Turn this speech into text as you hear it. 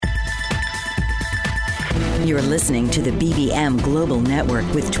You're listening to the BBM Global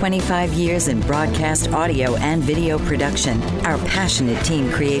Network with 25 years in broadcast audio and video production. Our passionate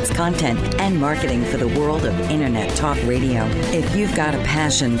team creates content and marketing for the world of Internet Talk Radio. If you've got a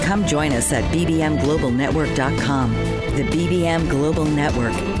passion, come join us at bbmglobalnetwork.com. The BBM Global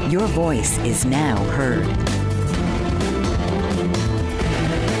Network. Your voice is now heard.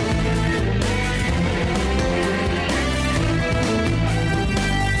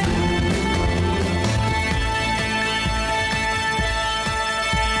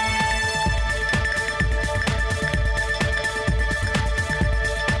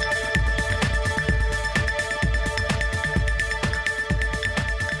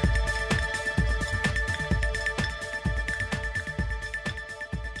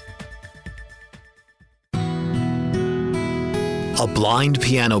 A blind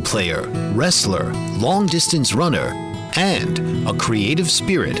piano player, wrestler, long-distance runner, and a creative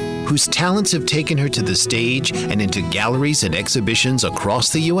spirit whose talents have taken her to the stage and into galleries and exhibitions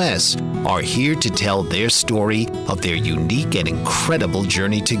across the U.S. are here to tell their story of their unique and incredible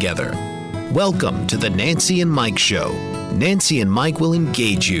journey together. Welcome to the Nancy and Mike Show. Nancy and Mike will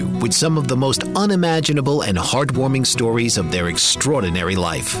engage you with some of the most unimaginable and heartwarming stories of their extraordinary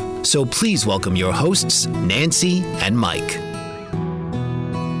life. So please welcome your hosts, Nancy and Mike.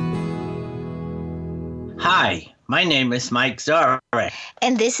 Hi, my name is Mike Zorich.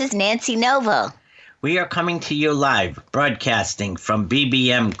 And this is Nancy Novo. We are coming to you live, broadcasting from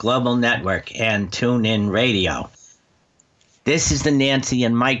BBM Global Network and TuneIn Radio. This is the Nancy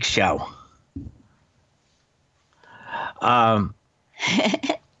and Mike Show. I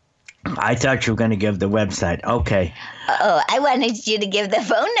thought you were going to give the website. Okay. Oh, I wanted you to give the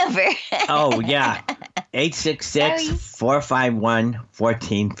phone number. Oh, yeah.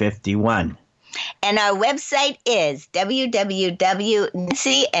 866-451-1451. And our website is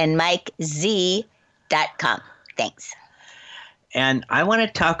www.nancyandmikez.com. Thanks. And I want to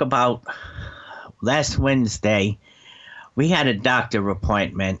talk about last Wednesday. We had a doctor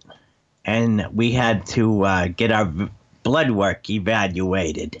appointment, and we had to get our blood work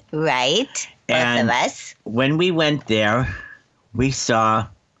evaluated. Right. And both of us. When we went there, we saw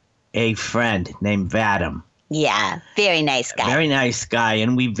a friend named Vadim. Yeah, very nice guy. Very nice guy,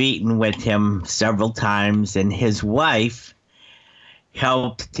 and we've eaten with him several times, and his wife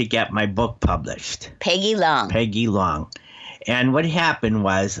helped to get my book published. Peggy Long. And what happened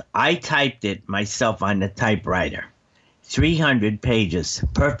was I typed it myself on the typewriter. 300 pages,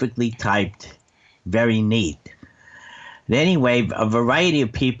 perfectly typed, very neat. Anyway, a variety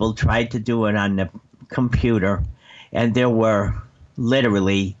of people tried to do it on the computer, and there were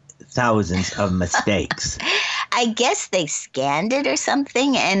literally thousands of mistakes. I guess they scanned it or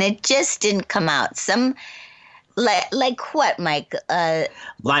something, and it just didn't come out. Some, like what, Mike?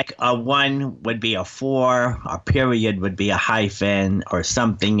 Like a 1 would be a 4, a period would be a hyphen or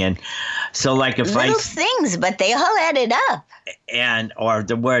something, and so like if little things, but they all added up. And or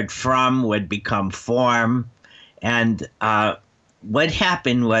the word from would become form, and what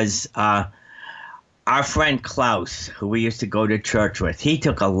happened was our friend Klaus, who we used to go to church with, he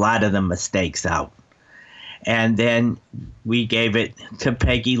took a lot of the mistakes out. And then we gave it to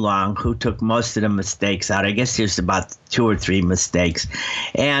Peggy Long, who took most of the mistakes out. I guess there's about 2 or 3 mistakes.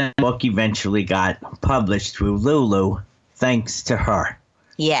 And the book eventually got published through Lulu, thanks to her.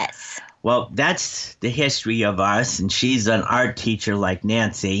 Yes. Well, that's the history of us. And she's an art teacher like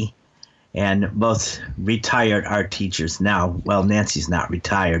Nancy, and both retired art teachers now. Well, Nancy's not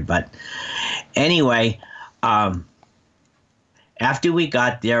retired, but anyway, after we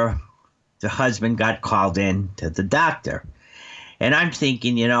got there, the husband got called in to the doctor. And I'm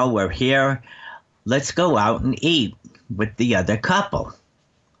thinking, we're here. Let's go out and eat with the other couple.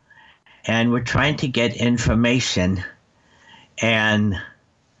 And we're trying to get information. And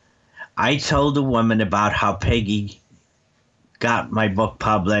I told the woman about how Peggy got my book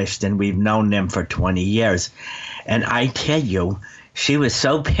published, and we've known them for 20 years. And I tell you, she was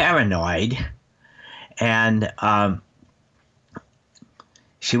so paranoid. And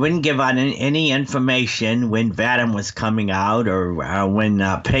she wouldn't give out any information when Vadim was coming out or when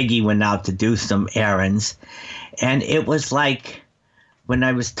Peggy went out to do some errands. And it was like when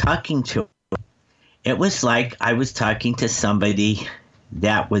I was talking to her, it was like I was talking to somebody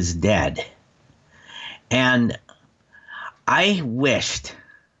that was dead. And I wished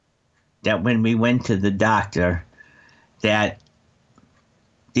that when we went to the doctor that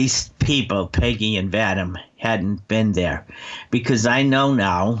these people, Peggy and Vadim, hadn't been there. Because I know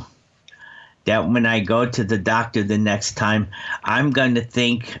now that when I go to the doctor the next time, I'm going to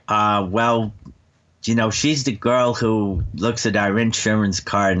think, she's the girl who looks at our insurance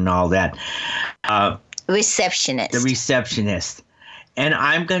card and all that. Receptionist. The receptionist. And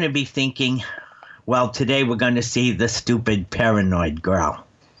I'm going to be thinking, well, today we're going to see the stupid paranoid girl.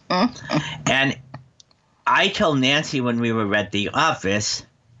 And I told Nancy when we were at the office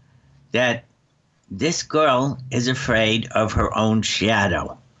that this girl is afraid of her own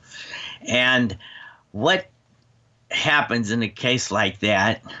shadow. And what happens in a case like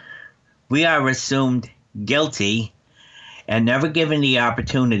that, we are assumed guilty and never given the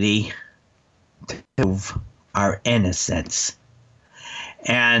opportunity to prove our innocence.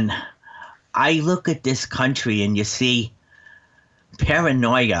 And I look at this country and you see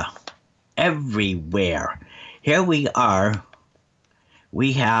paranoia everywhere. Here we are.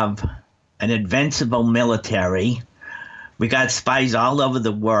 We have an invincible military. We got spies all over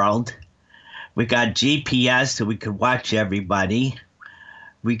the world. We got GPS so we could watch everybody.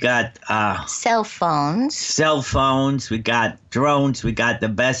 We got cell phones. We got drones. We got the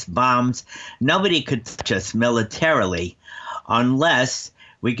best bombs. Nobody could touch us militarily unless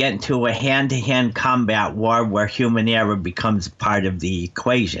we get into a hand-to-hand combat war where human error becomes part of the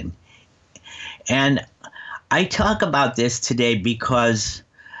equation. And I talk about this today because,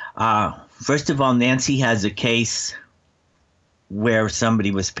 first of all, Nancy has a case where somebody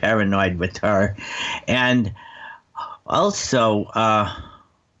was paranoid with her. And also,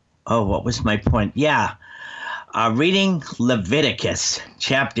 what was my point? Yeah, reading Leviticus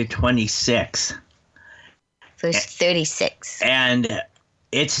chapter 26. Verse 36. And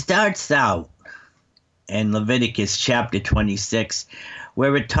it starts out in Leviticus chapter 26,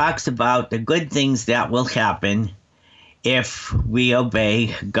 where it talks about the good things that will happen if we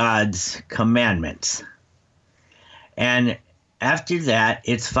obey God's commandments. And after that,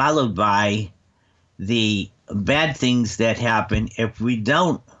 it's followed by the bad things that happen if we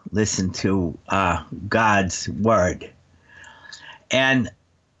don't listen to God's word. And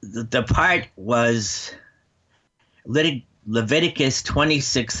the part was Leviticus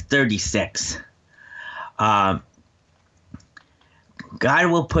 26:36.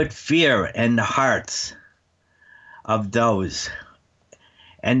 God will put fear in the hearts of those,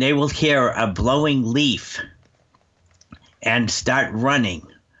 and they will hear a blowing leaf and start running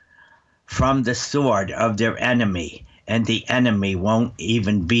from the sword of their enemy, and the enemy won't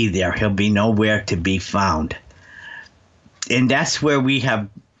even be there. He'll be nowhere to be found. And that's where we have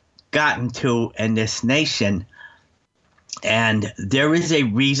gotten to in this nation. And there is a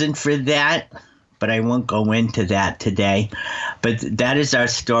reason for that, but I won't go into that today. But that is our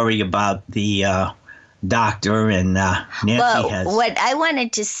story about the doctor, and Nancy has... What I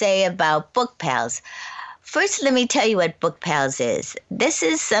wanted to say about Book Pals. First, let me tell you what Book Pals is. This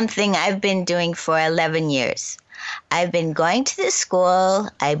is something I've been doing for 11 years. I've been going to the school.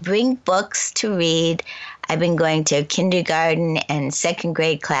 I bring books to read. I've been going to kindergarten and second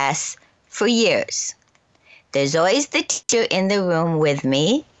grade class for years. There's always the teacher in the room with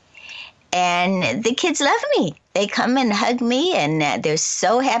me, and the kids love me. They come and hug me, and they're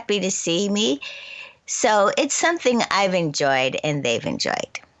so happy to see me. So it's something I've enjoyed and they've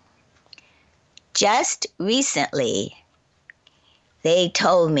enjoyed. Just recently, they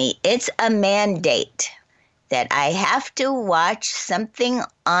told me it's a mandate that I have to watch something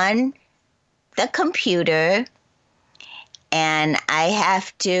on the computer, and I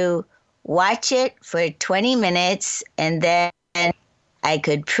have to watch it for 20 minutes, and then I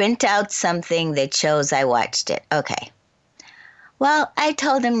could print out something that shows I watched it. Okay. Well, I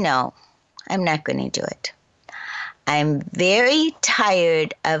told them no, I'm not going to do it. I'm very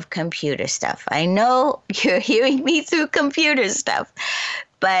tired of computer stuff. I know you're hearing me through computer stuff,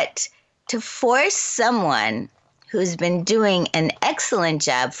 but to force someone who's been doing an excellent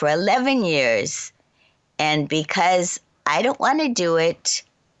job for 11 years, and because I don't want to do it,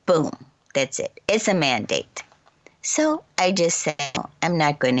 boom, that's it. It's a mandate. So I just said, no, I'm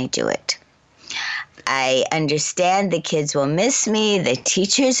not going to do it. I understand the kids will miss me, the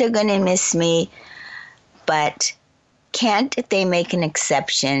teachers are going to miss me, but can't they make an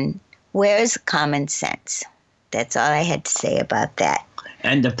exception? Where's common sense? That's all I had to say about that.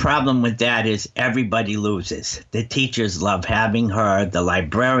 And the problem with that is everybody loses. The teachers love having her. The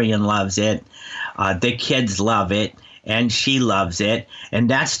librarian loves it. The kids love it. And she loves it. And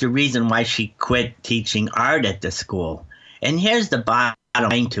that's the reason why she quit teaching art at the school. And here's the bottom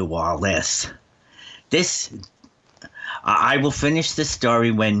line to all this. I will finish the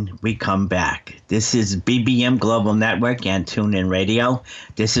story when we come back. This is BBM Global Network and TuneIn Radio.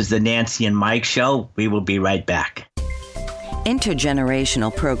 This is the Nancy and Mike Show. We will be right back.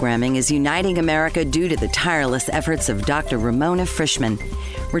 Intergenerational programming is uniting America due to the tireless efforts of Dr. Ramona Frischman.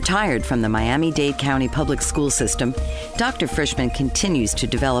 Retired from the Miami-Dade County Public School System, Dr. Frischman continues to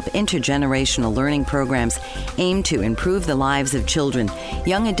develop intergenerational learning programs aimed to improve the lives of children,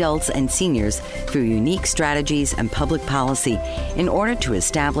 young adults, and seniors through unique strategies and public policy in order to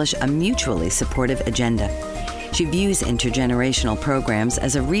establish a mutually supportive agenda. She views intergenerational programs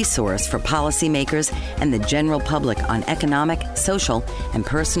as a resource for policymakers and the general public on economic, social, and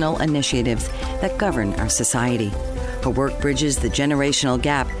personal initiatives that govern our society. Her work bridges the generational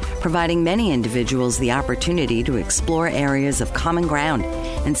gap, providing many individuals the opportunity to explore areas of common ground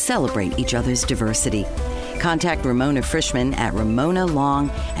and celebrate each other's diversity. Contact Ramona Frischman at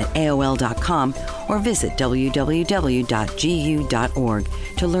ramonalong@aol.com or visit www.gu.org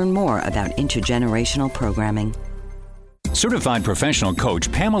to learn more about intergenerational programming. Certified professional coach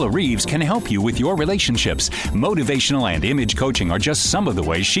Pamela Reeves can help you with your relationships. Motivational and image coaching are just some of the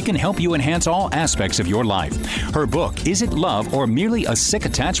ways she can help you enhance all aspects of your life. Her book, Is It Love or Merely a Sick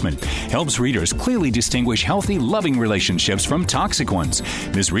Attachment?, helps readers clearly distinguish healthy, loving relationships from toxic ones.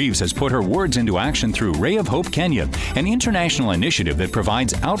 Ms. Reeves has put her words into action through Ray of Hope Kenya, an international initiative that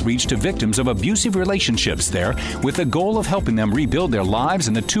provides outreach to victims of abusive relationships there with the goal of helping them rebuild their lives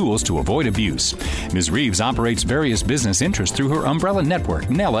and the tools to avoid abuse. Ms. Reeves operates various business interests through her umbrella network,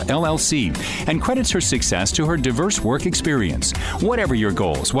 Nella LLC, and credits her success to her diverse work experience. Whatever your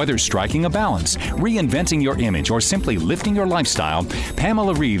goals, whether striking a balance, reinventing your image, or simply lifting your lifestyle,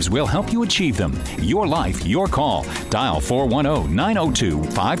 Pamela Reeves will help you achieve them. Your life, your call. Dial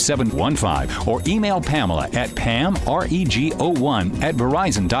 410-902-5715 or email Pamela at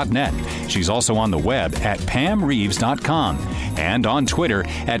pamregon@verizon.net. She's also on the web at pamreeves.com and on Twitter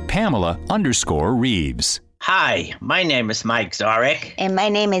at Pamela_Reeves. Hi, my name is Mike Zoric. And my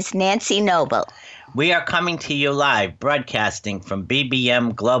name is Nancy Noble. We are coming to you live, broadcasting from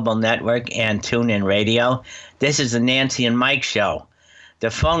BBM Global Network and TuneIn Radio. This is the Nancy and Mike Show. The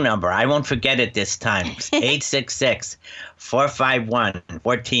phone number, I won't forget it this time,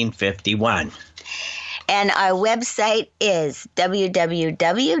 866-451-1451. And our website is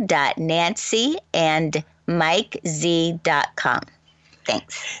www.nancyandmikez.com.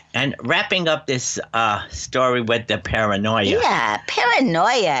 Thanks. And wrapping up this story with the paranoia. Yeah,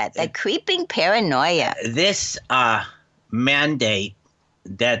 paranoia, the creeping paranoia. This mandate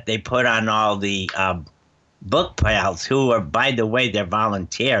that they put on all the book pals, who are, by the way, they're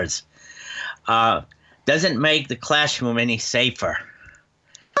volunteers, doesn't make the classroom any safer.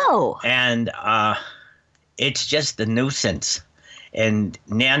 Oh. And it's just a nuisance. And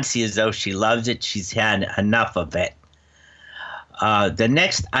Nancy, as though she loves it, she's had enough of it. The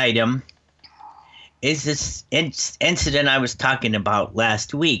next item is this incident I was talking about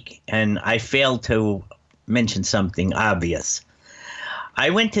last week, and I failed to mention something obvious.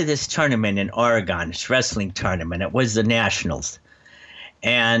 I went to this tournament in Oregon, this wrestling tournament. It was the Nationals.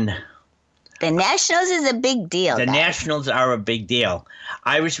 And the Nationals is a big deal. The Nationals are a big deal.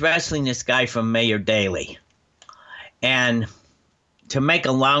 I was wrestling this guy from Mayor Daley. And to make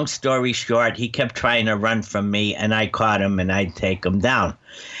a long story short, he kept trying to run from me, and I caught him, and I'd take him down.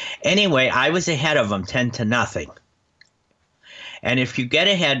 Anyway, I was ahead of him 10-0. And if you get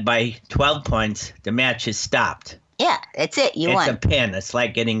ahead by 12 points, the match is stopped. Yeah, that's it. You won. It's a pin. It's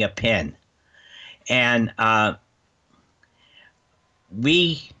like getting a pin. And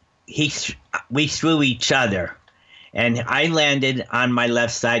we threw each other. And I landed on my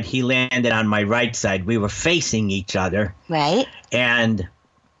left side. He landed on my right side. We were facing each other. Right. And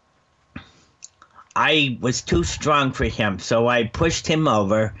I was too strong for him. So I pushed him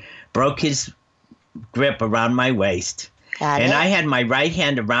over, broke his grip around my waist. Got and it. I had my right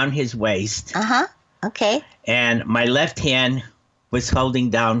hand around his waist. Uh-huh. Okay. And my left hand was holding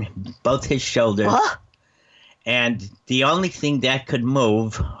down both his shoulders. Oh. And the only thing that could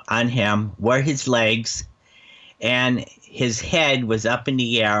move on him were his legs. And his head was up in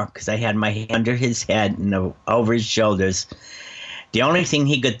the air because I had my hand under his head and over his shoulders. The only thing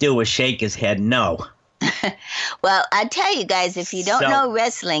he could do was shake his head no. Well, I tell you guys, if you don't know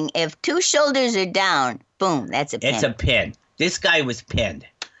wrestling, if two shoulders are down, boom, that's a pin. It's a pin. This guy was pinned.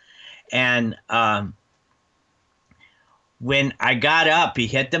 And when I got up, he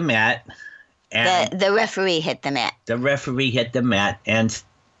hit the mat. And the referee hit the mat. The referee hit the mat. And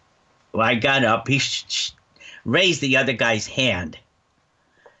when I got up, he raised the other guy's hand.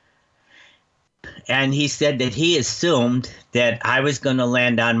 And he said that he assumed that I was going to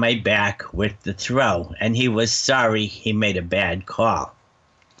land on my back with the throw. And he was sorry he made a bad call.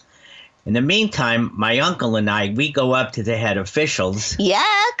 In the meantime, my uncle and I, we go up to the head officials.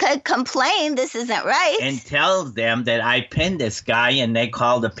 Yeah, could complain. This isn't right. And tell them that I pinned this guy and they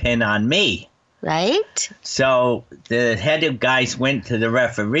called a pin on me. Right? So the head of guys went to the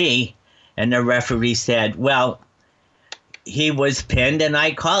referee, and the referee said, well, he was pinned and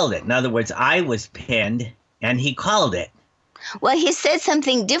I called it. In other words, I was pinned and he called it. Well, he said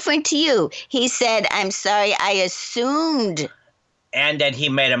something different to you. He said, I'm sorry, I assumed. And that he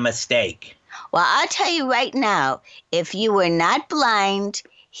made a mistake. Well, I'll tell you right now, if you were not blind,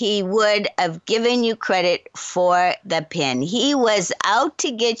 he would have given you credit for the pin. He was out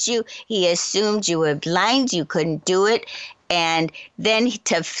to get you. He assumed you were blind, you couldn't do it. And then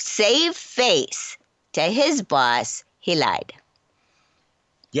to save face to his boss, he lied.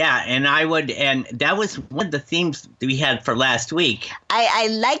 Yeah, and that was one of the themes that we had for last week. I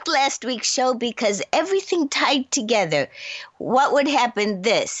liked last week's show because everything tied together. What would happen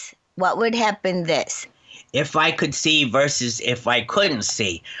this? What would happen this? If I could see versus if I couldn't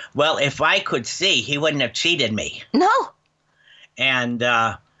see. Well, if I could see, he wouldn't have cheated me. No. And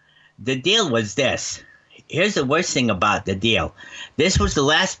the deal was this. Here's the worst thing about the deal. This was the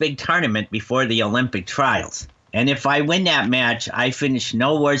last big tournament before the Olympic trials. And if I win that match, I finish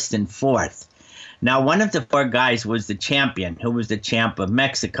no worse than 4th. Now, one of the 4 guys was the champion, who was the champ of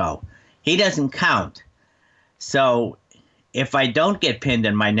Mexico. He doesn't count. So if I don't get pinned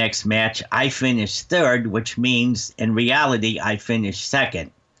in my next match, I finish 3rd, which means in reality, I finish 2nd.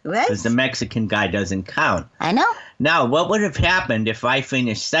 Right. Because the Mexican guy doesn't count. I know. Now, what would have happened if I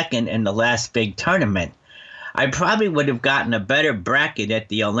finished 2nd in the last big tournament? I probably would have gotten a better bracket at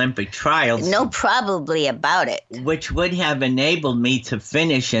the Olympic trials. No, probably about it. Which would have enabled me to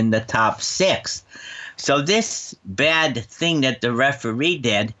finish in the top 6. So this bad thing that the referee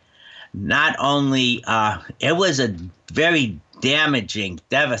did, not only, it was a very damaging,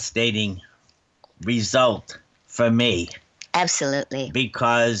 devastating result for me. Absolutely.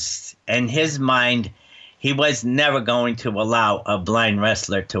 Because in his mind, he was never going to allow a blind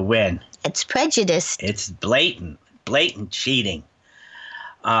wrestler to win. It's prejudiced. It's blatant cheating.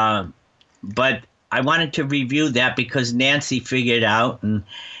 But I wanted to review that because Nancy figured out, and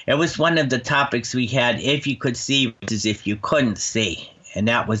it was one of the topics we had, if you could see versus if you couldn't see. And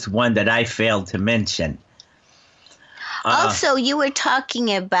that was one that I failed to mention. Also, you were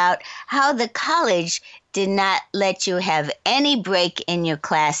talking about how the college did not let you have any break in your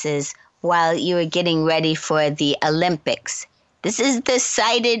classes while you were getting ready for the Olympics. This is the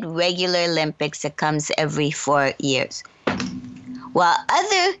cited regular Olympics that comes every 4 years. While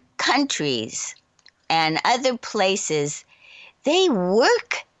other countries and other places, they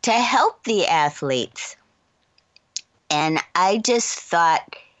work to help the athletes. And I just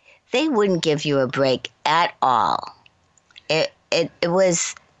thought they wouldn't give you a break at all. It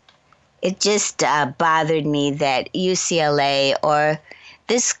just bothered me that UCLA or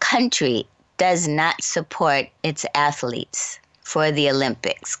this country does not support its athletes for the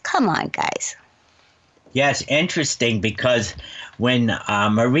Olympics. Come on, guys. Yes, interesting, because when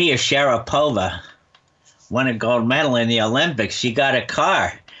Maria Sharapova won a gold medal in the Olympics, she got a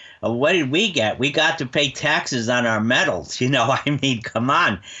car. What did we get? We got to pay taxes on our medals. You know, I mean, come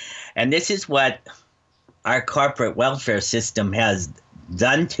on. And this is what our corporate welfare system has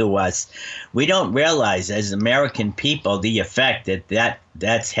done to us. We don't realize as American people the effect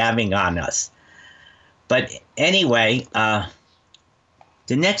that's having on us. But anyway,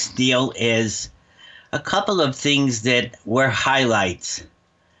 the next deal is a couple of things that were highlights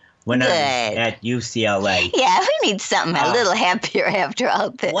when I was at UCLA. Yeah, we need something a little happier after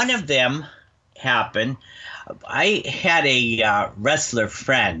all this. One of them happened. I had a wrestler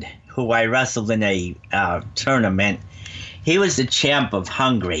friend who I wrestled in a tournament. He was the champ of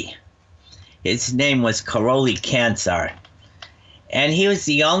Hungary. His name was Karoli Kansar. And he was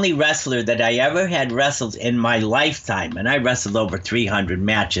the only wrestler that I ever had wrestled in my lifetime. And I wrestled over 300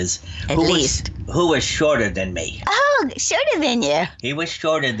 matches. At least. Who was shorter than me. Oh, shorter than you. He was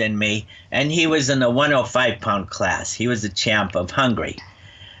shorter than me. And he was in the 105-pound class. He was the champ of Hungary.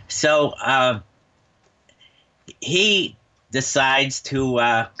 So he decides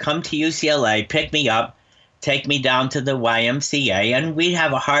to come to UCLA, pick me up, take me down to the YMCA, and we'd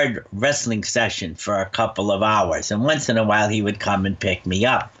have a hard wrestling session for a couple of hours. And once in a while, he would come and pick me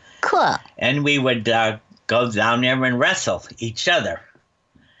up. Cool. And we would go down there and wrestle each other.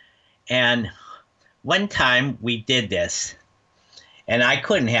 And one time we did this, and I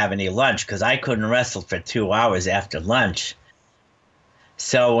couldn't have any lunch because I couldn't wrestle for 2 hours after lunch.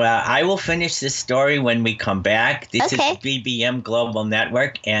 So I will finish this story when we come back. This is BBM Global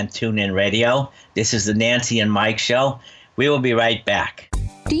Network and TuneIn Radio. This is the Nancy and Mike Show. We will be right back.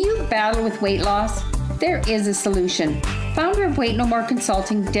 Do you battle with weight loss? There is a solution. Founder of Weight No More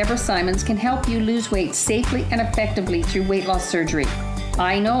Consulting, Deborah Simons, can help you lose weight safely and effectively through weight loss surgery.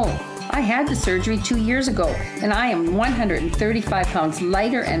 I know. I had the surgery 2 years ago, and I am 135 pounds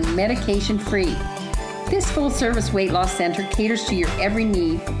lighter and medication-free. This full-service weight loss center caters to your every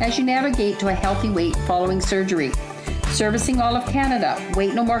need as you navigate to a healthy weight following surgery. Servicing all of Canada,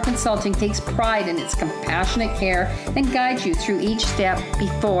 Weight No More Consulting takes pride in its compassionate care and guides you through each step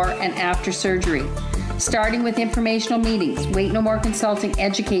before and after surgery. Starting with informational meetings, Weight No More Consulting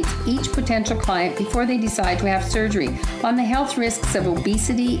educates each potential client before they decide to have surgery on the health risks of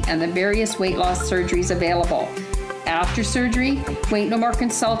obesity and the various weight loss surgeries available. After surgery, Weight No More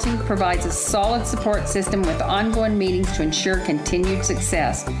Consulting provides a solid support system with ongoing meetings to ensure continued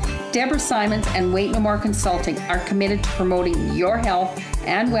success. Deborah Simons and Weight No More Consulting are committed to promoting your health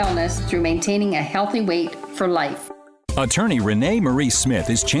and wellness through maintaining a healthy weight for life. Attorney Renee Marie Smith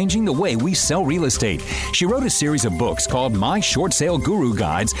is changing the way we sell real estate. She wrote a series of books called My Short Sale Guru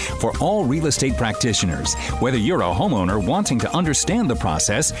Guides for all real estate practitioners. Whether you're a homeowner wanting to understand the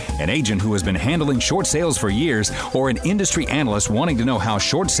process, an agent who has been handling short sales for years, or an industry analyst wanting to know how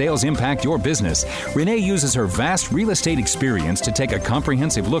short sales impact your business, Renee uses her vast real estate experience to take a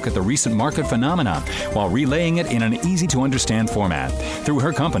comprehensive look at the recent market phenomena while relaying it in an easy-to-understand format. Through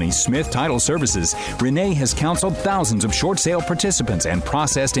her company, Smith Title Services, Renee has counseled thousands of short sale participants and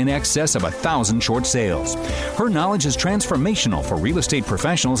processed in excess of 1,000 short sales. Her knowledge is transformational for real estate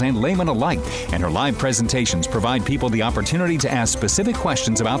professionals and laymen alike, and her live presentations provide people the opportunity to ask specific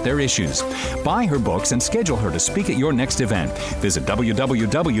questions about their issues. Buy her books and schedule her to speak at your next event. Visit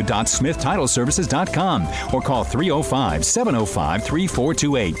www.smithtitleservices.com or call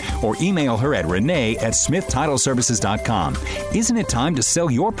 305-705-3428 or email her at renee@smithtitleservices.com. Isn't it time to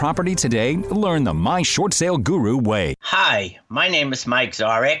sell your property today? Learn the My Short Sale Guru way. Hi, my name is Mike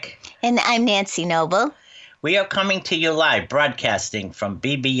Zorick. And I'm Nancy Noble. We are coming to you live, broadcasting from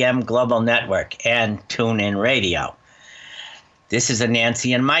BBM Global Network and TuneIn Radio. This is a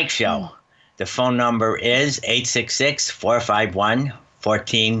Nancy and Mike show. The phone number is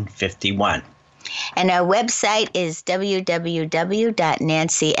 866-451-1451. And our website is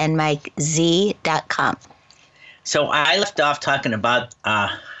www.nancyandmikez.com. So I left off talking about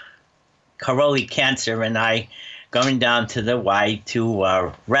Karoli Cancer and I going down to the Y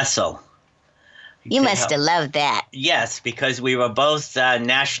to wrestle. You must have loved that. Yes, because we were both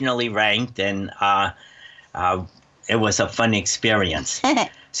nationally ranked, and it was a fun experience.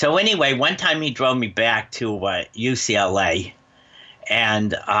 So anyway, one time he drove me back to UCLA,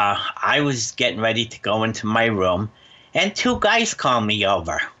 and I was getting ready to go into my room, and two guys called me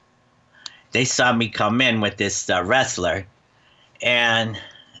over. They saw me come in with this wrestler, and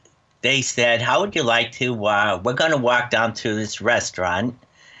they said, how would you like to, we're going to walk down to this restaurant,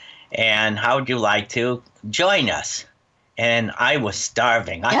 and how would you like to join us? And I was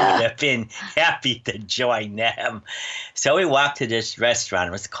starving. I would have been happy to join them. So we walked to this restaurant.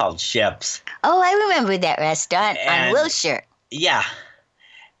 It was called Ships. Oh, I remember that restaurant on Wilshire. Yeah.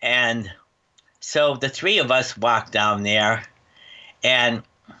 And so the three of us walked down there, and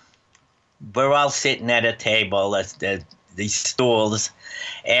we're all sitting at a table, these stools,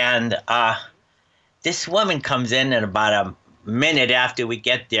 and this woman comes in at about a minute after we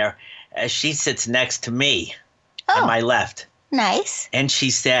get there. She sits next to me on my left. Nice. And she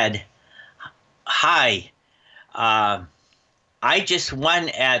said, hi, I just won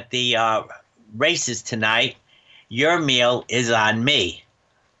at the races tonight. Your meal is on me.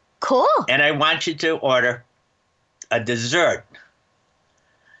 Cool. And I want you to order a dessert.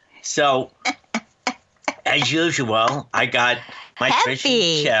 So, as usual, I got my fish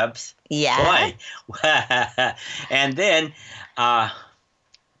and chips. Yeah. Boy. And then, of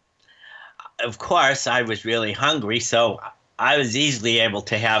course, I was really hungry, so I was easily able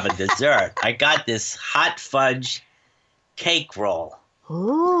to have a dessert. I got this hot fudge cake roll.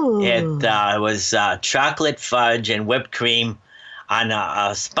 Ooh. It was chocolate fudge and whipped cream on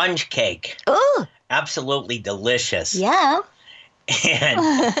a sponge cake. Ooh. Absolutely delicious. Yeah. And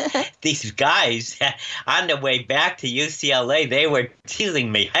these guys, on the way back to UCLA, they were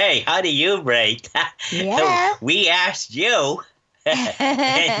teasing me, hey, how do you rate? Yeah. We asked you,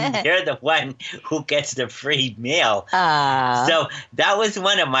 and you're the one who gets the free meal. So that was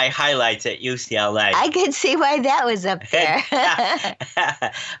one of my highlights at UCLA. I could see why that was up there.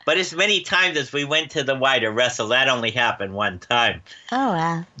 But as many times as we went to the Y to wrestle, that only happened one time. Oh,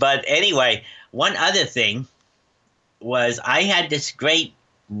 wow. But anyway, one other thing was I had this great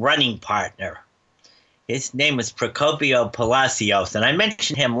running partner. His name was Procopio Palacios, and I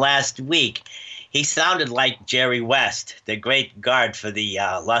mentioned him last week. he sounded like Jerry West, the great guard for the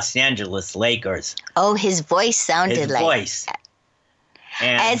Los Angeles Lakers. Oh, his voice sounded His like voice. that.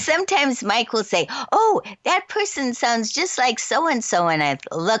 And And sometimes Mike will say, "Oh, that person sounds just like so-and-so." And I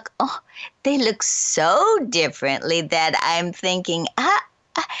look, oh, they look so differently that I'm thinking,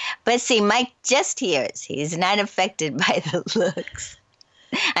 But see, Mike just hears. He's not affected by the looks.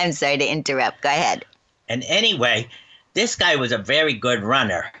 I'm sorry to interrupt. Go ahead. And anyway, this guy was a very good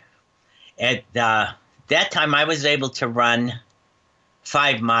runner. At that time, I was able to run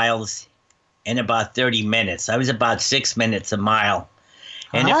 5 miles in about 30 minutes. I was about 6 minutes a mile.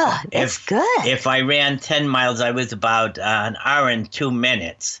 And that's good. If I ran 10 miles, I was about an hour and 2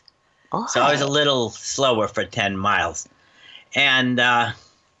 minutes. Oh, So I was a little slower for 10 miles. And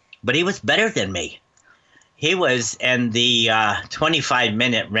but he was better than me. He was in the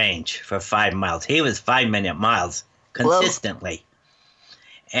 25-minute range for 5 miles. He was 5-minute miles consistently.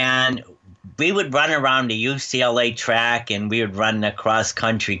 Whoa. And we would run around the UCLA track, and we would run the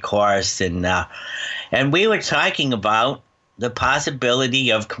cross-country course. And we were talking about the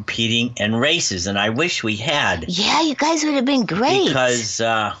possibility of competing in races, and I wish we had. Yeah, you guys would have been great. Because,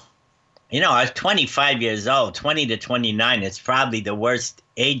 I was 25 years old. 20 to 29 is probably the worst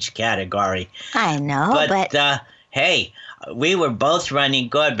age category. I know, but hey, we were both running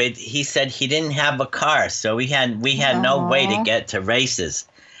good, but he said he didn't have a car, so we had no way to get to races.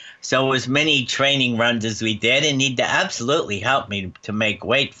 So as many training runs as we did, and he'd absolutely helped me to make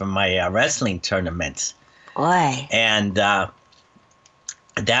weight for my wrestling tournaments. Boy. And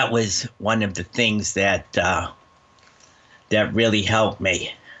that was one of the things that really helped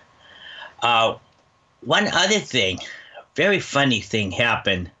me. One other thing, very funny thing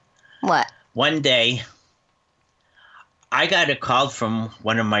happened. What? One day, I got a call from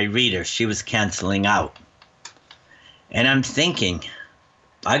one of my readers. She was canceling out. And I'm thinking,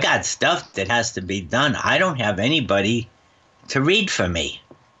 I got stuff that has to be done. I don't have anybody to read for me.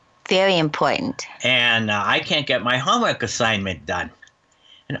 Very important. And I can't get my homework assignment done.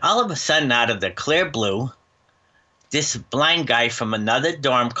 And all of a sudden, out of the clear blue, this blind guy from another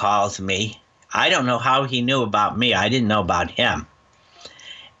dorm calls me. I don't know how he knew about me. I didn't know about him.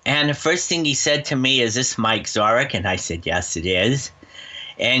 And the first thing he said to me, "Is this Mike Zorich?" And I said, "Yes, it is."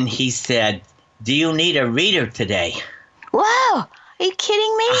 And he said, "Do you need a reader today?" Wow. Are you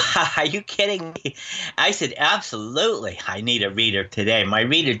kidding me? Are you kidding me? I said, "Absolutely. I need a reader today. My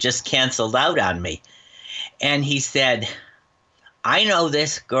reader just canceled out on me." And he said, "I know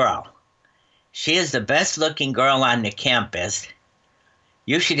this girl. She is the best looking girl on the campus.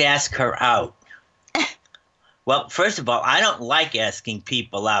 You should ask her out." Well, first of all, I don't like asking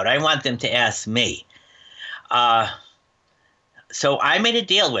people out. I want them to ask me. So I made a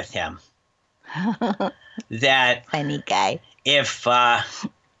deal with him that Funny guy. if,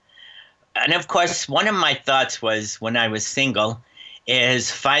 and of course, one of my thoughts was when I was single is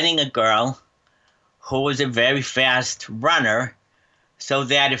finding a girl who was a very fast runner so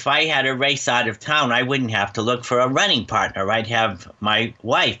that if I had a race out of town, I wouldn't have to look for a running partner. I'd have my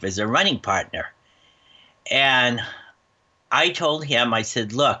wife as a running partner. And I told him, I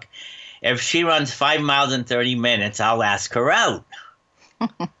said, "Look, if she runs 5 miles in 30 minutes, I'll ask her out."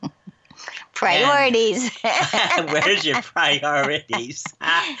 Priorities. Where's your priorities?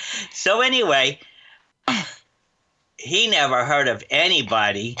 So anyway, he never heard of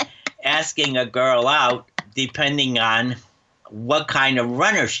anybody asking a girl out depending on what kind of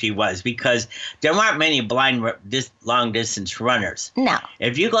runner she was, because there aren't many long-distance runners. No.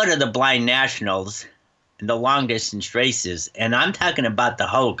 If you go to the Blind Nationals, the long-distance races, and I'm talking about the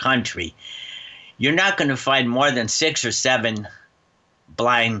whole country, you're not going to find more than 6 or 7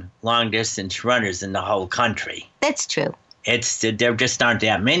 blind long-distance runners in the whole country. That's true. There just aren't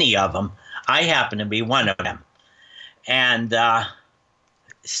that many of them. I happen to be one of them. And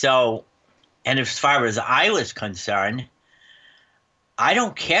and as far as I was concerned, I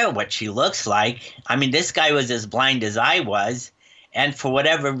don't care what she looks like. I mean, this guy was as blind as I was, and for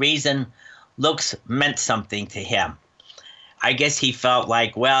whatever reason, looks meant something to him. I guess he felt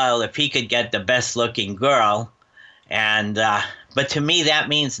like, well, if he could get the best-looking girl, and but to me that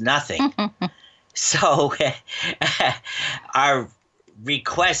means nothing. So our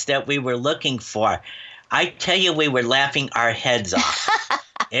request that we were looking for, I tell you, we were laughing our heads off.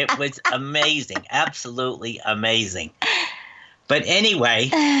 It was amazing, absolutely amazing. But anyway,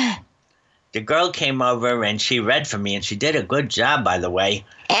 the girl came over and she read for me, and she did a good job, by the way.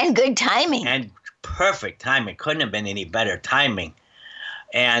 And good timing. And perfect timing. Couldn't have been any better timing.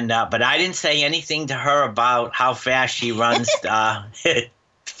 And but I didn't say anything to her about how fast she runs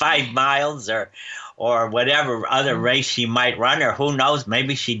 5 miles or whatever other race she might run, or who knows,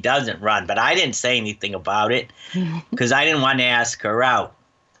 maybe she doesn't run. But I didn't say anything about it because I didn't want to ask her out.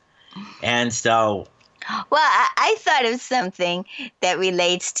 And so... Well, I thought of something that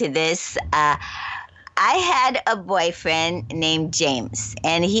relates to this. I had a boyfriend named James,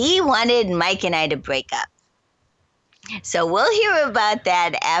 and he wanted Mike and I to break up. So we'll hear about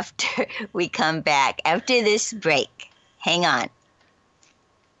that after we come back, after this break. Hang on.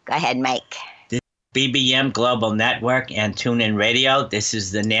 Go ahead, Mike. BBM Global Network and TuneIn Radio. This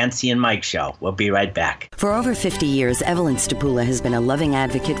is the Nancy and Mike Show. We'll be right back. For over 50 years, Evelyn Stapula has been a loving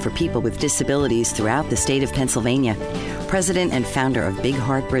advocate for people with disabilities throughout the state of Pennsylvania. President and founder of Big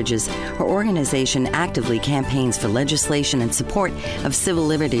Heart Bridges, her organization actively campaigns for legislation and support of civil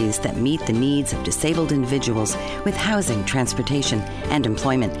liberties that meet the needs of disabled individuals with housing, transportation, and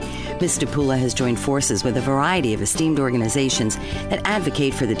employment. Ms. Stapula has joined forces with a variety of esteemed organizations that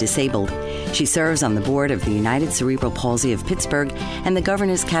advocate for the disabled. She serves on the board of the United Cerebral Palsy of Pittsburgh and the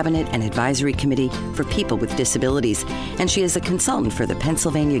Governor's Cabinet and Advisory Committee for People with Disabilities, and she is a consultant for the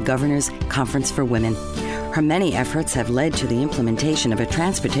Pennsylvania Governor's Conference for Women. Her many efforts have led to the implementation of a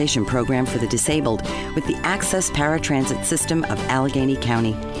transportation program for the disabled with the Access Paratransit System of Allegheny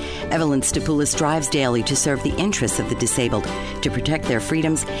County. Evelyn Stapula strives daily to serve the interests of the disabled, to protect their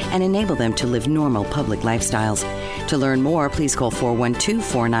freedoms, and enable them to live normal public lifestyles. To learn more, please call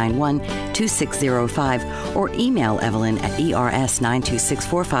 412-491-2605 or email Evelyn at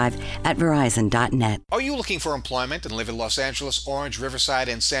ers92645@verizon.net. Are you looking for employment and live in Los Angeles, Orange, Riverside,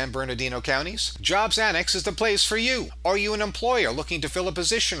 and San Bernardino counties? Jobs Annex is the place for you. Are you an employer looking to fill a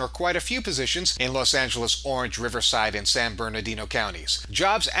position or quite a few positions in Los Angeles, Orange, Riverside, and San Bernardino counties?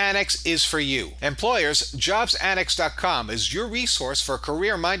 Jobs Annex is for you. Employers, JobsAnnex.com is your resource for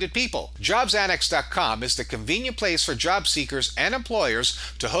career-minded people. JobsAnnex.com is the convenient place for job seekers and employers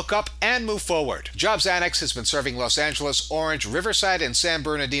to hook up and move forward. Jobs Annex has been serving Los Angeles, Orange, Riverside, and San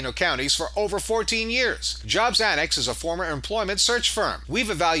Bernardino counties for over 14 years. Jobs Annex is a former employment search firm.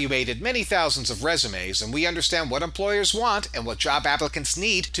 We've evaluated many thousands of resumes, and we understand what employers want and what job applicants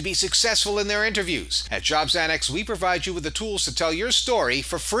need to be successful in their interviews. At Jobs Annex, we provide you with the tools to tell your story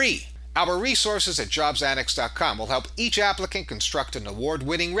for free. Our resources at JobsAnnex.com will help each applicant construct an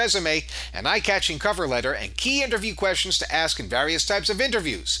award-winning resume, an eye-catching cover letter, and key interview questions to ask in various types of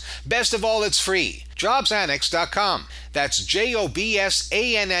interviews. Best of all, it's free. JobsAnnex.com. That's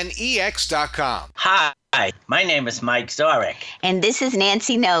JobsAnnex.com. Hi, my name is Mike Zorich. And this is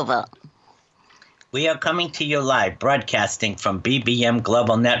Nancy Noble. We are coming to you live, broadcasting from BBM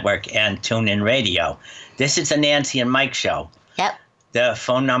Global Network and TuneIn Radio. This is the Nancy and Mike Show. Yep. The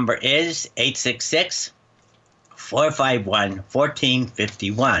phone number is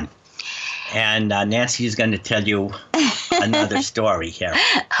 866-451-1451. And Nancy is going to tell you another story here.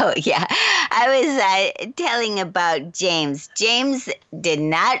 Oh, yeah. I was telling about James. James did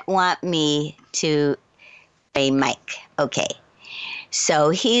not want me to marry Mike. Okay. So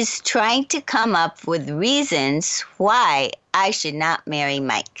he's trying to come up with reasons why I should not marry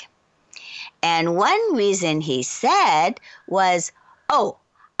Mike. And one reason he said was, oh,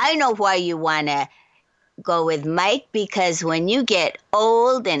 I know why you want to go with Mike, because when you get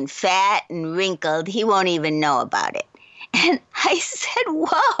old and fat and wrinkled, he won't even know about it. And I said,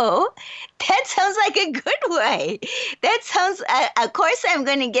 whoa, that sounds like a good way. That sounds, of course I'm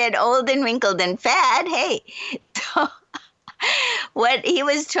going to get old and wrinkled and fat. Hey, so what he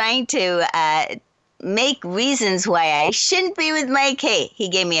was trying to make reasons why I shouldn't be with Mike. Hey, he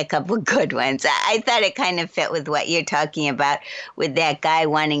gave me a couple good ones. I thought it kind of fit with what you're talking about with that guy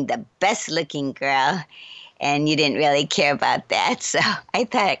wanting the best looking girl, and you didn't really care about that. So I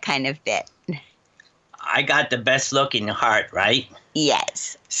thought it kind of fit. I got the best looking heart, right?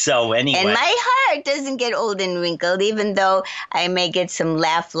 Yes. So anyway. And my heart doesn't get old and wrinkled, even though I may get some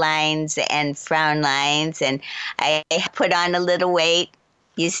laugh lines and frown lines, and I put on a little weight.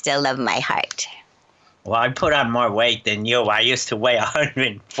 You still love my heart. Well, I put on more weight than you. I used to weigh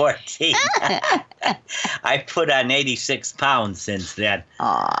 114. I put on 86 pounds since then.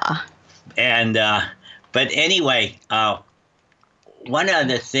 Aw. And, but anyway, one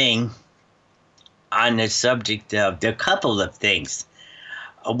other thing on the subject of the couple of things.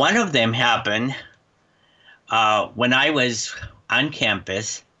 One of them happened when I was on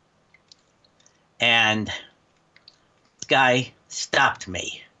campus, and this guy stopped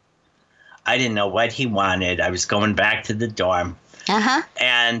me. I didn't know what he wanted. I was going back to the dorm. Uh-huh.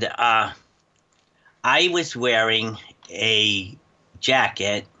 And I was wearing a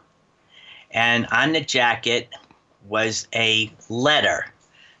jacket, and on the jacket was a letter.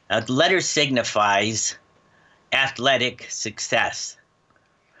 Now, the letter signifies athletic success.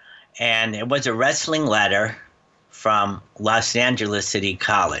 And it was a wrestling letter from Los Angeles City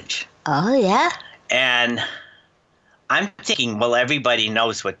College. Oh, yeah? And I'm thinking, well, everybody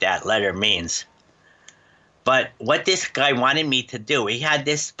knows what that letter means. But what this guy wanted me to do, he had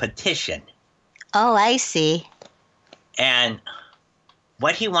this petition. Oh, I see. And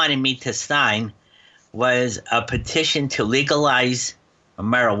what he wanted me to sign was a petition to legalize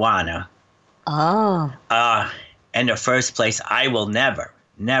marijuana. Oh. In the first place, I will never,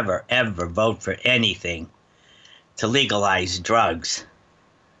 ever vote for anything to legalize drugs.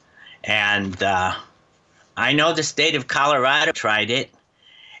 And I know the state of Colorado tried it.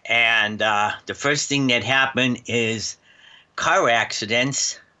 And the first thing that happened is car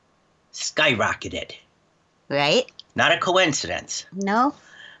accidents skyrocketed. Right? Not a coincidence. No.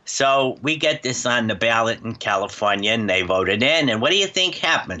 So we get this on the ballot in California, and they voted in. And what do you think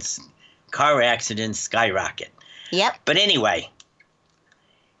happens? Car accidents skyrocket. Yep. But anyway,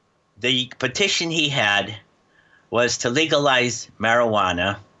 the petition he had was to legalize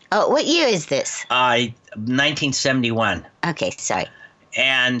marijuana. Oh, what year is this? 1971. Okay, sorry.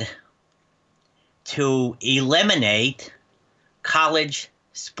 And to eliminate college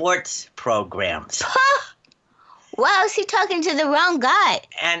sports programs. Wow, is he talking to the wrong guy?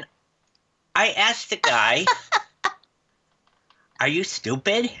 And I asked the guy, are you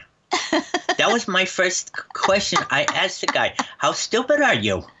stupid? That was my first question. I asked the guy, how stupid are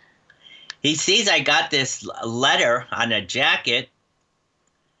you? He sees I got this letter on a jacket.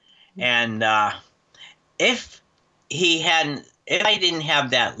 And if I didn't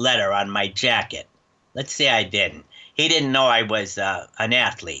have that letter on my jacket, let's say I didn't, he didn't know I was an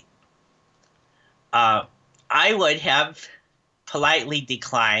athlete, I would have politely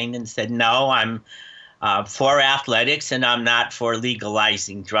declined and said, no, I'm for athletics and I'm not for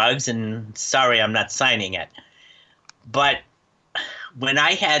legalizing drugs, and sorry, I'm not signing it. But when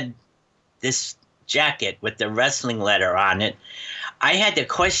I had this jacket with the wrestling letter on it, I had to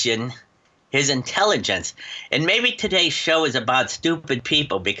question his intelligence. And maybe today's show is about stupid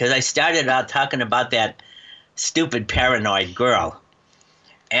people, because I started out talking about that stupid paranoid girl.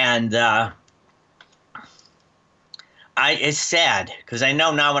 And it's sad, because I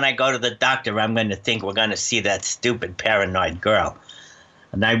know now when I go to the doctor, I'm going to think we're going to see that stupid paranoid girl.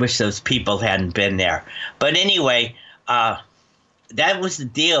 And I wish those people hadn't been there. But anyway, that was the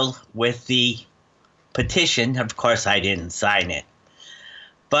deal with the petition. Of course, I didn't sign it.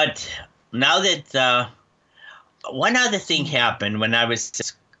 But now that one other thing happened when I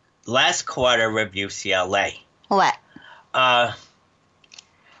was last quarter of UCLA. What? The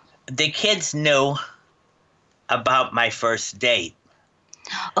kids knew about my first date.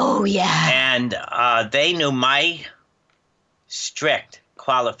 Oh, yeah. And they knew my strict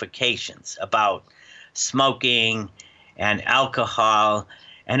qualifications about smoking and alcohol.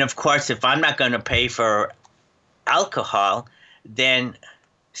 And of course, if I'm not going to pay for alcohol, then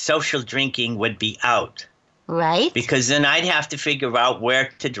social drinking would be out. Right. Because then I'd have to figure out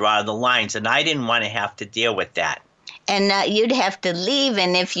where to draw the lines, and I didn't want to have to deal with that. And you'd have to leave,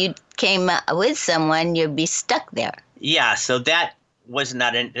 and if you came with someone, you'd be stuck there. Yeah, so that was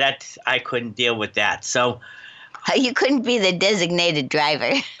not I couldn't deal with that. So you couldn't be the designated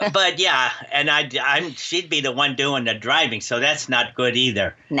driver. But yeah, and she'd be the one doing the driving, so that's not good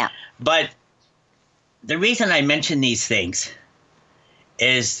either. No. But the reason I mention these things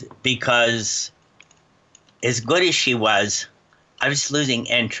is because as good as she was, I was losing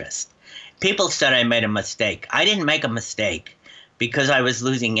interest. People said I made a mistake. I didn't make a mistake because I was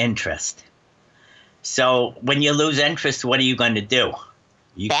losing interest. So when you lose interest, what are you going to do?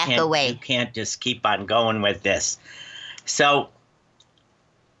 Back away. You can't just keep on going with this. So,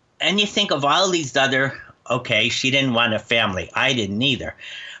 and you think of all these other, okay, she didn't want a family. I didn't either.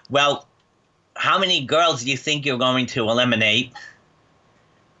 Well, how many girls do you think you're going to eliminate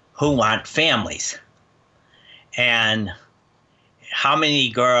who want families? And how many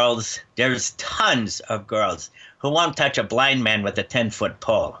girls, there's tons of girls who won't touch a blind man with a 10-foot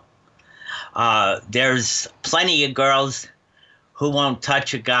pole. There's plenty of girls who won't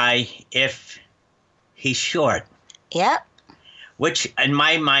touch a guy if he's short. Yep. Which, in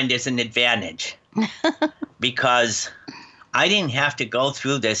my mind, is an advantage. Because I didn't have to go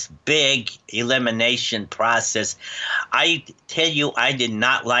through this big elimination process. I tell you, I did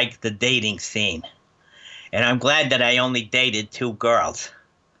not like the dating scene. And I'm glad that I only dated 2 girls.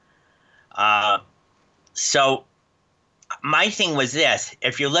 So my thing was this.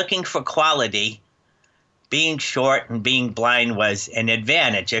 If you're looking for quality, being short and being blind was an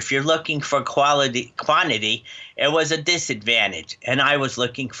advantage. If you're looking for quantity, it was a disadvantage. And I was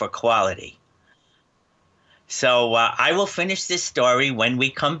looking for quality. So I will finish this story when we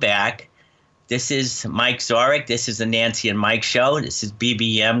come back. This is Mike Zorich. This is the Nancy and Mike Show. This is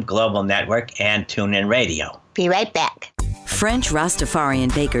BBM Global Network and TuneIn Radio. Be right back. French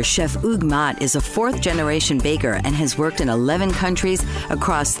Rastafarian baker Chef Hugues Mott is a fourth-generation baker and has worked in 11 countries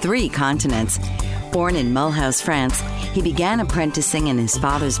across 3 continents. Born in Mulhouse, France, he began apprenticing in his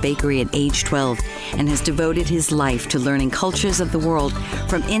father's bakery at age 12 and has devoted his life to learning cultures of the world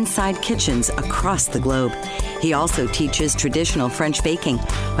from inside kitchens across the globe. He also teaches traditional French baking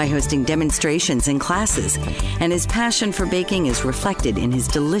by hosting demonstrations and classes, and his passion for baking is reflected in his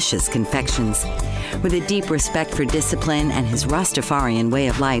delicious confections. With a deep respect for discipline and his Rastafarian way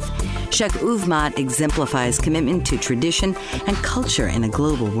of life, Chef Hugues Mott exemplifies commitment to tradition and culture in a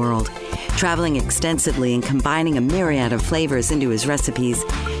global world. Traveling extensively and combining a myriad of flavors into his recipes,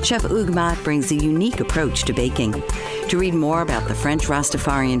 Chef Hugues Mott brings a unique approach to baking. To read more about the French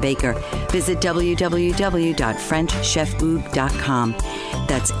Rastafarian baker, visit www.frenchchefhugues.com.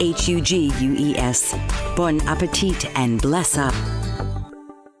 That's Hugues. Bon appetit and bless up.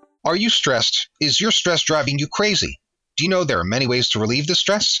 Are you stressed? Is your stress driving you crazy? Do you know there are many ways to relieve the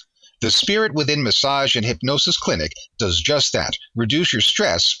stress? The Spirit Within Massage and Hypnosis Clinic does just that. Reduce your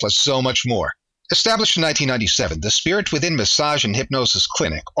stress plus so much more. Established in 1997, the Spirit Within Massage and Hypnosis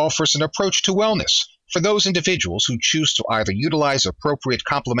Clinic offers an approach to wellness for those individuals who choose to either utilize appropriate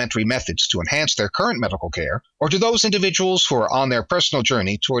complementary methods to enhance their current medical care, or to those individuals who are on their personal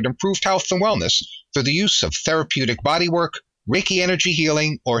journey toward improved health and wellness through the use of therapeutic bodywork, Reiki energy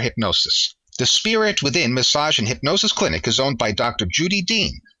healing, or hypnosis. The Spirit Within Massage and Hypnosis Clinic is owned by Dr. Judy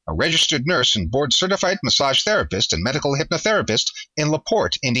Dean, a registered nurse and board-certified massage therapist and medical hypnotherapist in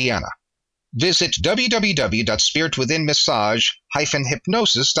LaPorte, Indiana. Visit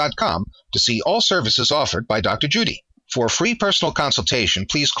www.spiritwithinmassage-hypnosis.com to see all services offered by Dr. Judy. For a free personal consultation,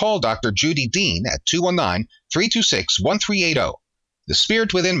 please call Dr. Judy Dean at 219-326-1380. The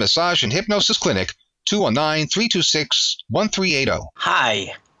Spirit Within Massage and Hypnosis Clinic, 219-326-1380.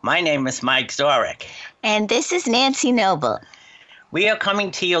 Hi, my name is Mike Zorich. And this is Nancy Noble. We are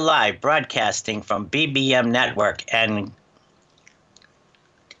coming to you live, broadcasting from BBM Network and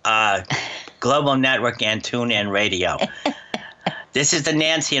Global Network and TuneIn Radio. This is the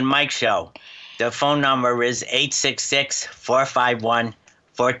Nancy and Mike Show. The phone number is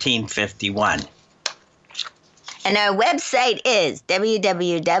 866-451-1451. And our website is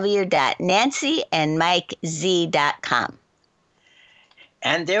www.nancyandmikez.com.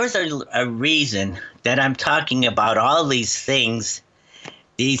 And there's a reason that I'm talking about all these things,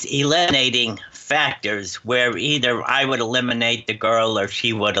 these eliminating factors where either I would eliminate the girl or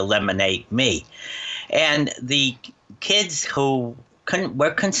she would eliminate me. And the kids who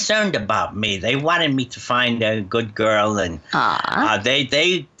were concerned about me, they wanted me to find a good girl, and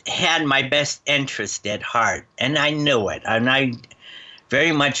they had my best interest at heart, and I knew it, and I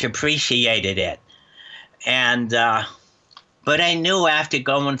very much appreciated it. And but I knew after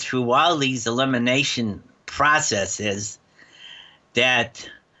going through all these elimination processes that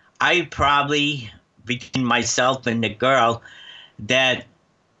I probably, between myself and the girl, that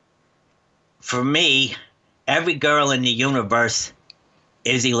for me, every girl in the universe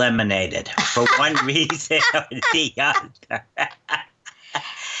is eliminated for one reason or the other.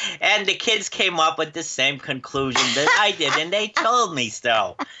 And the kids came up with the same conclusion that I did, and they told me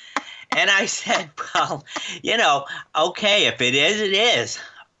so. And I said, well, okay, if it is, it is.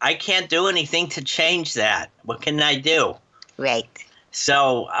 I can't do anything to change that. What can I do? Right.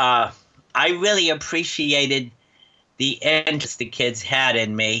 So I really appreciated the interest the kids had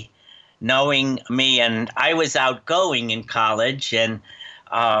in me, knowing me, and I was outgoing in college, and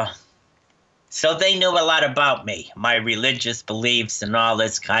so they knew a lot about me, my religious beliefs and all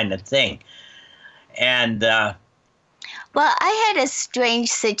this kind of thing. And well, I had a strange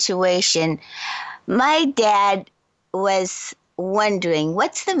situation. My dad was wondering,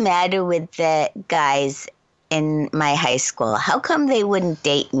 what's the matter with the guys in my high school? How come they wouldn't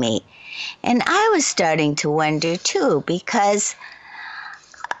date me? And I was starting to wonder too, because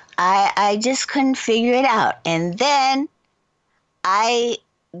I just couldn't figure it out. And then I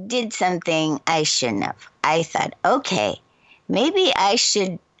did something I shouldn't have. I thought, okay, maybe I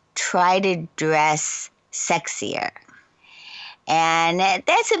should try to dress sexier. And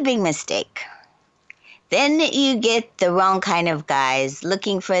that's a big mistake. Then you get the wrong kind of guys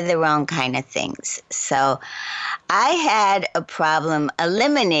looking for the wrong kind of things. So I had a problem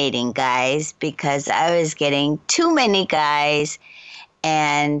eliminating guys because I was getting too many guys,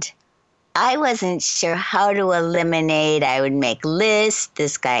 and I wasn't sure how to eliminate. I would make lists.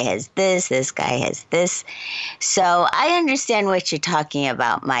 This guy has this guy has this. So I understand what you're talking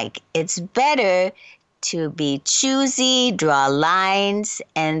about, Mike. It's better to be choosy, draw lines,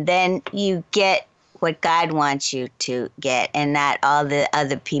 and then you get what God wants you to get, and not all the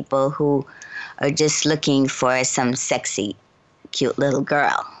other people who are just looking for some sexy, cute little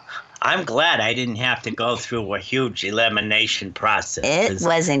girl. I'm glad I didn't have to go through a huge elimination process. It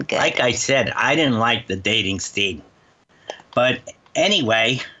wasn't good. Like I said, I didn't like the dating scene. But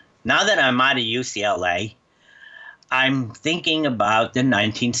anyway, now that I'm out of UCLA, I'm thinking about the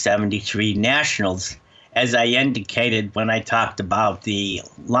 1973 Nationals, as I indicated when I talked about the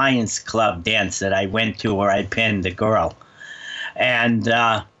Lions Club dance that I went to where I pinned the girl. And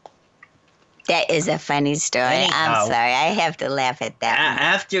that is a funny story. I'm sorry. I have to laugh at that.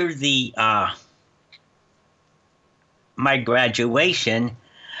 After the my graduation,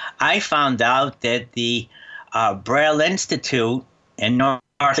 I found out that the Braille Institute in North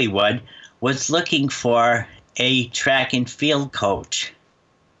Hollywood was looking for a track and field coach,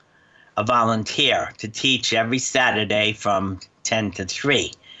 a volunteer, to teach every Saturday from 10 to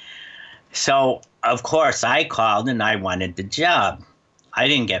 3. So, of course, I called and I wanted the job. I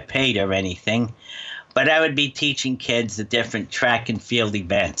didn't get paid or anything, but I would be teaching kids the different track and field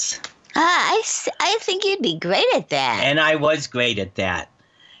events. I think you'd be great at that. And I was great at that.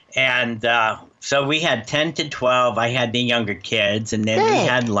 And so we had 10 to 12. I had the younger kids, and then we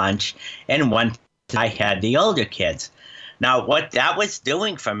had lunch. And once I had the older kids. Now, what that was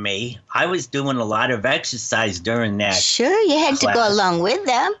doing for me, I was doing a lot of exercise during that. Sure, you had to go along with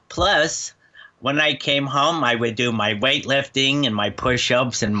them. Plus, when I came home, I would do my weightlifting and my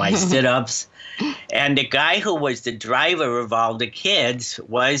push-ups and my sit-ups. And the guy who was the driver of all the kids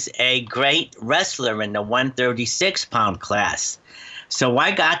was a great wrestler in the 136-pound class. So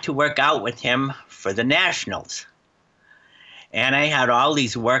I got to work out with him for the Nationals. And I had all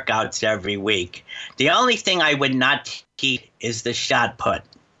these workouts every week. The only thing I would not teach is the shot put.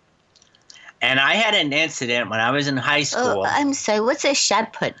 And I had an incident when I was in high school. Oh, I'm sorry. What's a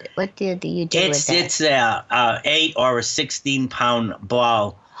shot put? What do you do with that? It's a 8 or a 16-pound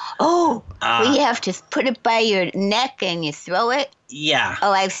ball. Oh, well, you have to put it by your neck and you throw it? Yeah.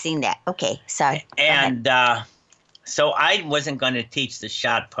 Oh, I've seen that. Okay, sorry. And so I wasn't going to teach the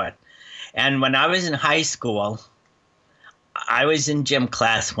shot put. And when I was in high school, I was in gym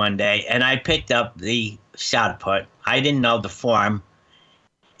class one day, and I picked up the shot put. I didn't know the form.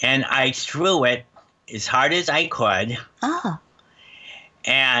 And I threw it as hard as I could. Oh.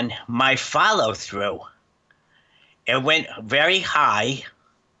 And my follow-through, it went very high,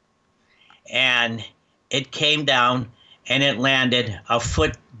 and it came down, and it landed a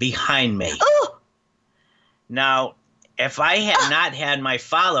foot behind me. Oh! Now, if I had not had my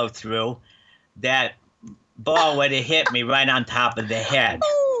follow-through, that ball would have hit me right on top of the head.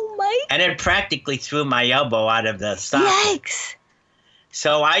 Oh, my. And it practically threw my elbow out of the socket. Yikes.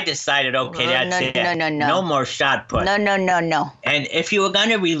 So I decided, okay, that's it. No. No more shot put. No. And if you were going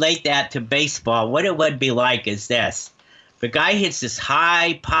to relate that to baseball, what it would be like is this. The guy hits this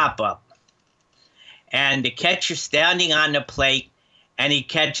high pop-up, and the catcher's standing on the plate, and he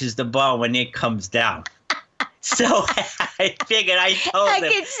catches the ball when it comes down. So I figured I told him. I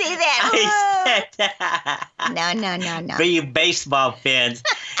can see that. I said, No. For you baseball fans,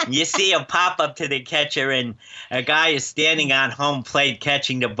 you see a pop-up to the catcher and a guy is standing on home plate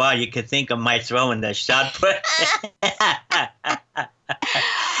catching the ball. You could think of my throwing the shot put.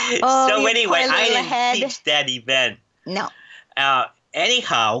 So anyway, I didn't teach that event. No.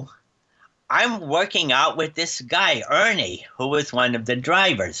 Anyhow, I'm working out with this guy, Ernie, who was one of the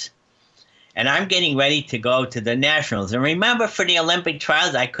drivers. And I'm getting ready to go to the Nationals. And remember, for the Olympic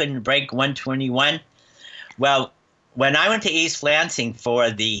trials, I couldn't break 121. Well, when I went to East Lansing for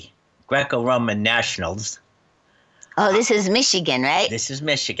the Greco-Roman Nationals. Oh, this is Michigan, right? This is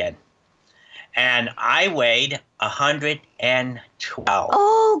Michigan. And I weighed 112.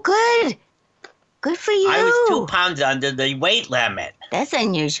 Oh, good. Good for you. I was 2 pounds under the weight limit. That's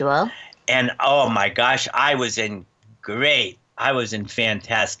unusual. And, oh, my gosh, I was in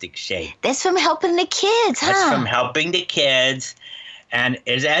fantastic shape. That's from helping the kids, huh? That's from helping the kids. And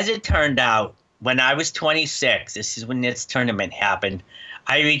as it turned out, when I was 26, this is when this tournament happened,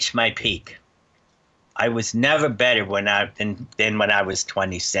 I reached my peak. I was never better than when I was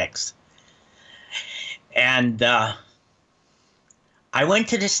 26. And I went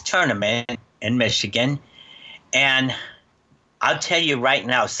to this tournament in Michigan, and I'll tell you right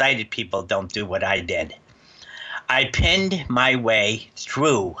now, sighted people don't do what I did. I pinned my way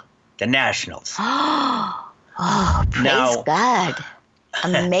through the Nationals. Oh, praise God.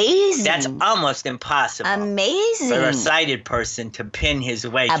 Amazing. That's almost impossible. Amazing. For a sighted person to pin his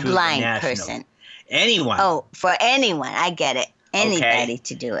way through the Nationals. A blind person. Anyone. Oh, for anyone. I get it. Anybody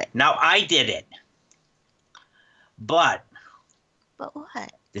to do it. Now, I did it. But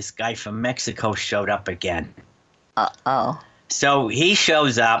what? This guy from Mexico showed up again. Uh-oh. So he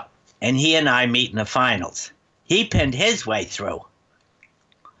shows up, and he and I meet in the finals. He pinned his way through.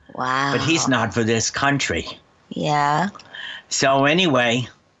 Wow. But he's not for this country. Yeah. So anyway,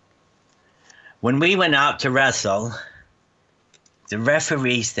 when we went out to wrestle, the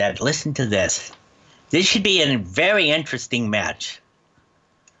referee said, listen to this. This should be a very interesting match.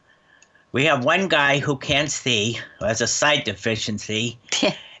 We have one guy who can't see, who has a sight deficiency,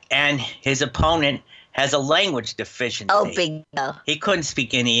 and his opponent has a language deficiency. Oh, bingo. He couldn't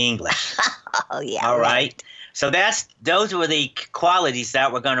speak any English. Oh, yeah. All right. So those were the qualities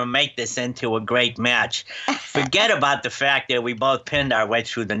that were going to make this into a great match. Forget about the fact that we both pinned our way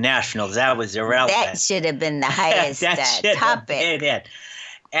through the Nationals. That was irrelevant. That should have been the highest topic.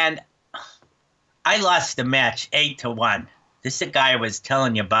 And I lost the match 8-1. This is the guy I was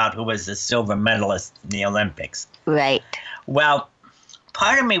telling you about who was the silver medalist in the Olympics. Right. Well,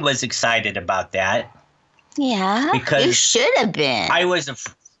 part of me was excited about that. Yeah, because you should have been. I was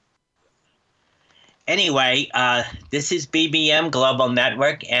Anyway, this is BBM Global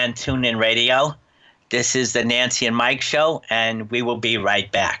Network and TuneIn Radio. This is the Nancy and Mike Show, and we will be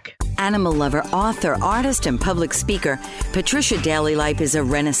right back. Animal lover, author, artist, and public speaker, Patricia Daly-Lipe is a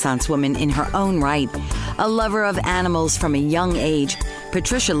Renaissance woman in her own right. A lover of animals from a young age,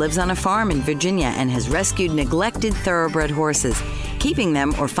 Patricia lives on a farm in Virginia and has rescued neglected thoroughbred horses, keeping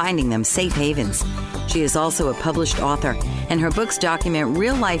them or finding them safe havens. She is also a published author, and her books document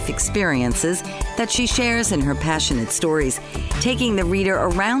real-life experiences that she shares in her passionate stories, taking the reader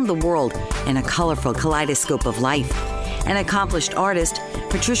around the world in a colorful kaleidoscope of life. An accomplished artist,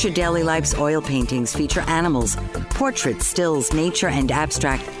 Patricia Daly-Lipe's oil paintings feature animals, portraits, stills, nature, and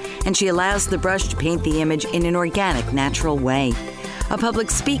abstract, and she allows the brush to paint the image in an organic, natural way. A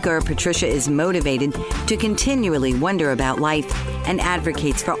public speaker, Patricia is motivated to continually wonder about life and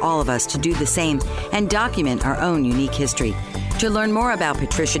advocates for all of us to do the same and document our own unique history. To learn more about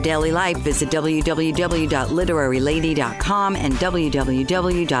Patricia Daly-Lipe, visit www.literarylady.com and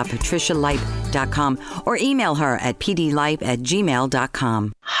www.patricialipe.com or email her at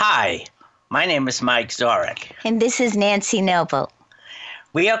pdlipe@gmail.com. Hi, my name is Mike Zorek. And this is Nancy Noble.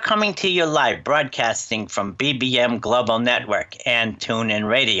 We are coming to you live, broadcasting from BBM Global Network and TuneIn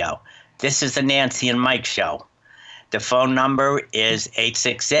Radio. This is the Nancy and Mike Show. The phone number is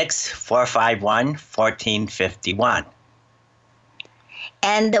 866-451-1451.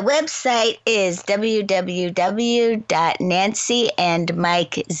 And the website is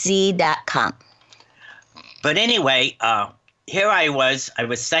www.nancyandmikez.com. But anyway, here I was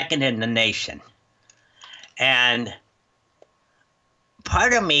second in the nation. And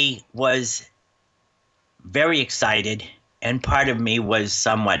part of me was very excited, and part of me was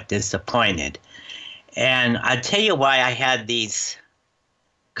somewhat disappointed. And I'll tell you why I had these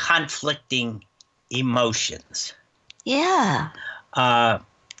conflicting emotions. Yeah.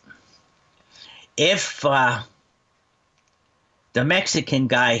 If the Mexican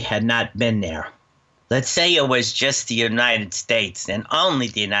guy had not been there, let's say it was just the United States and only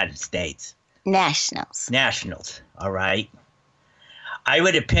the United States. Nationals, all right. I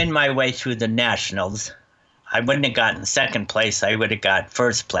would have pinned my way through the Nationals. I wouldn't have gotten second place. I would have got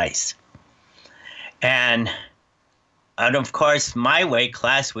first place. And of course, my weight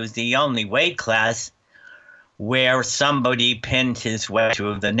class was the only weight class where somebody pinned his way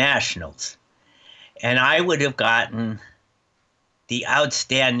through the Nationals. And I would have gotten the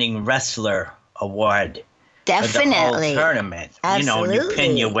Outstanding Wrestler Award. Definitely. For the whole tournament. Absolutely. You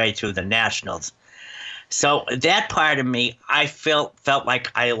pin your way through the Nationals. So that part of me, I felt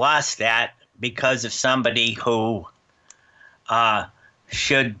like I lost that because of somebody who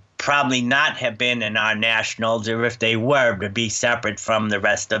should probably not have been in our Nationals, or if they were, to be separate from the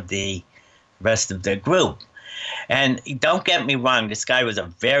rest of the group. And don't get me wrong, this guy was a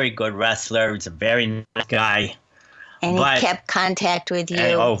very good wrestler. He was a very nice guy. And he kept contact with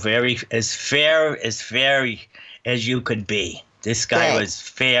you. Very as fair as you could be. This guy was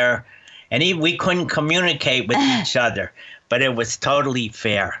fair. And we couldn't communicate with each other, but it was totally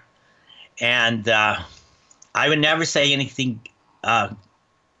fair. And I would never say anything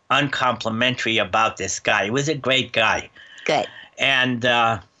uncomplimentary about this guy. He was a great guy. Good. And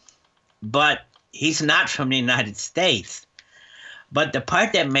but he's not from the United States. But the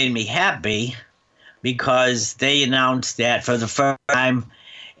part that made me happy, because they announced that for the first time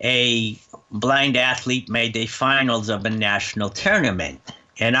a blind athlete made the finals of a national tournament.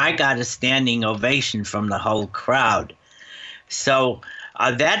 And I got a standing ovation from the whole crowd. So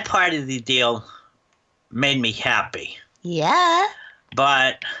that part of the deal made me happy. Yeah.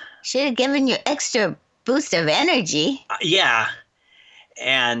 But should have given you extra boost of energy. Yeah.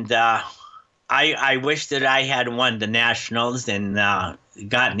 And I wish that I had won the Nationals and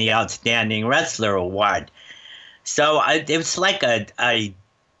gotten the Outstanding Wrestler Award. So it was like a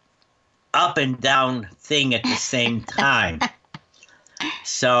up and down thing at the same time.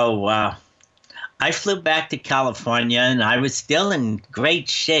 So I flew back to California, and I was still in great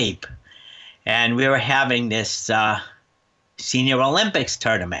shape. And we were having this Senior Olympics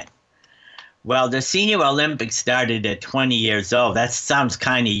tournament. Well, the Senior Olympics started at 20 years old. That sounds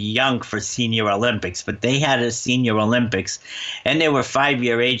kind of young for Senior Olympics, but they had a Senior Olympics, and there were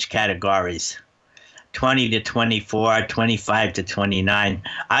 5-year age categories, 20 to 24, 25 to 29.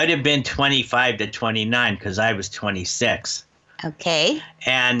 I would have been 25 to 29 because I was 26. Okay.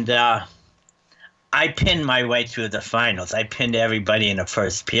 And I pinned my way through the finals. I pinned everybody in the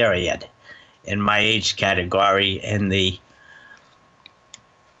first period in my age category in the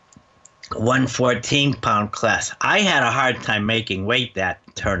 114-pound class. I had a hard time making weight that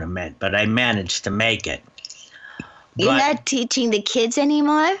tournament, but I managed to make it. You're not teaching the kids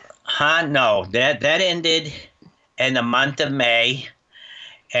anymore? No. That ended in the month of May.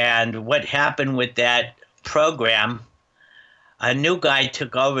 And what happened with that program, a new guy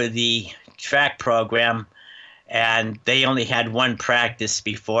took over the track program, and they only had one practice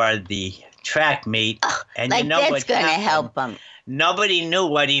before the track meet. Oh, and like you know that's going to help them. Nobody knew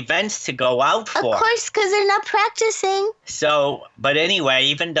what events to go out for. Of course, because they're not practicing. So, but anyway,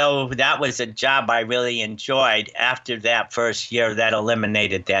 even though that was a job I really enjoyed, after that first year, that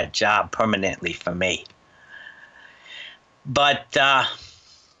eliminated that job permanently for me. But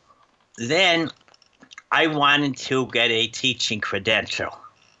then I wanted to get a teaching credential.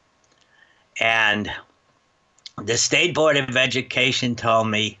 And the State Board of Education told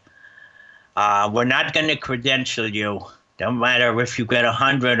me, we're not going to credential you. Don't matter if you get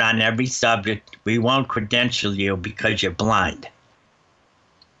 100 on every subject, we won't credential you because you're blind.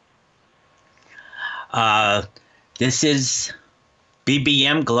 This is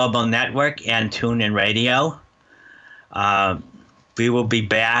BBM Global Network and TuneIn Radio. We will be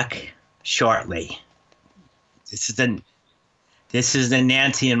back shortly. This is the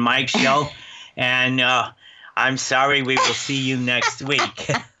Nancy and Mike show, and I'm sorry, we will see you next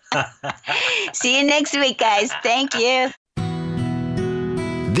week. See you next week, guys. Thank you.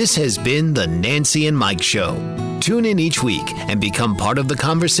 This has been the Nancy and Mike Show. Tune in each week and become part of the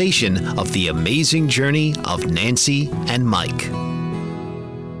conversation of the amazing journey of Nancy and Mike.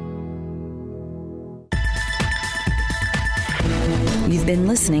 You've been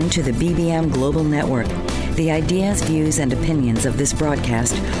listening to the BBM Global Network. The ideas, views, and opinions of this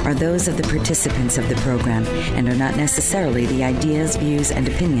broadcast are those of the participants of the program and are not necessarily the ideas, views, and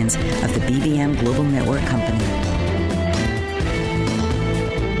opinions of the BBM Global Network Company.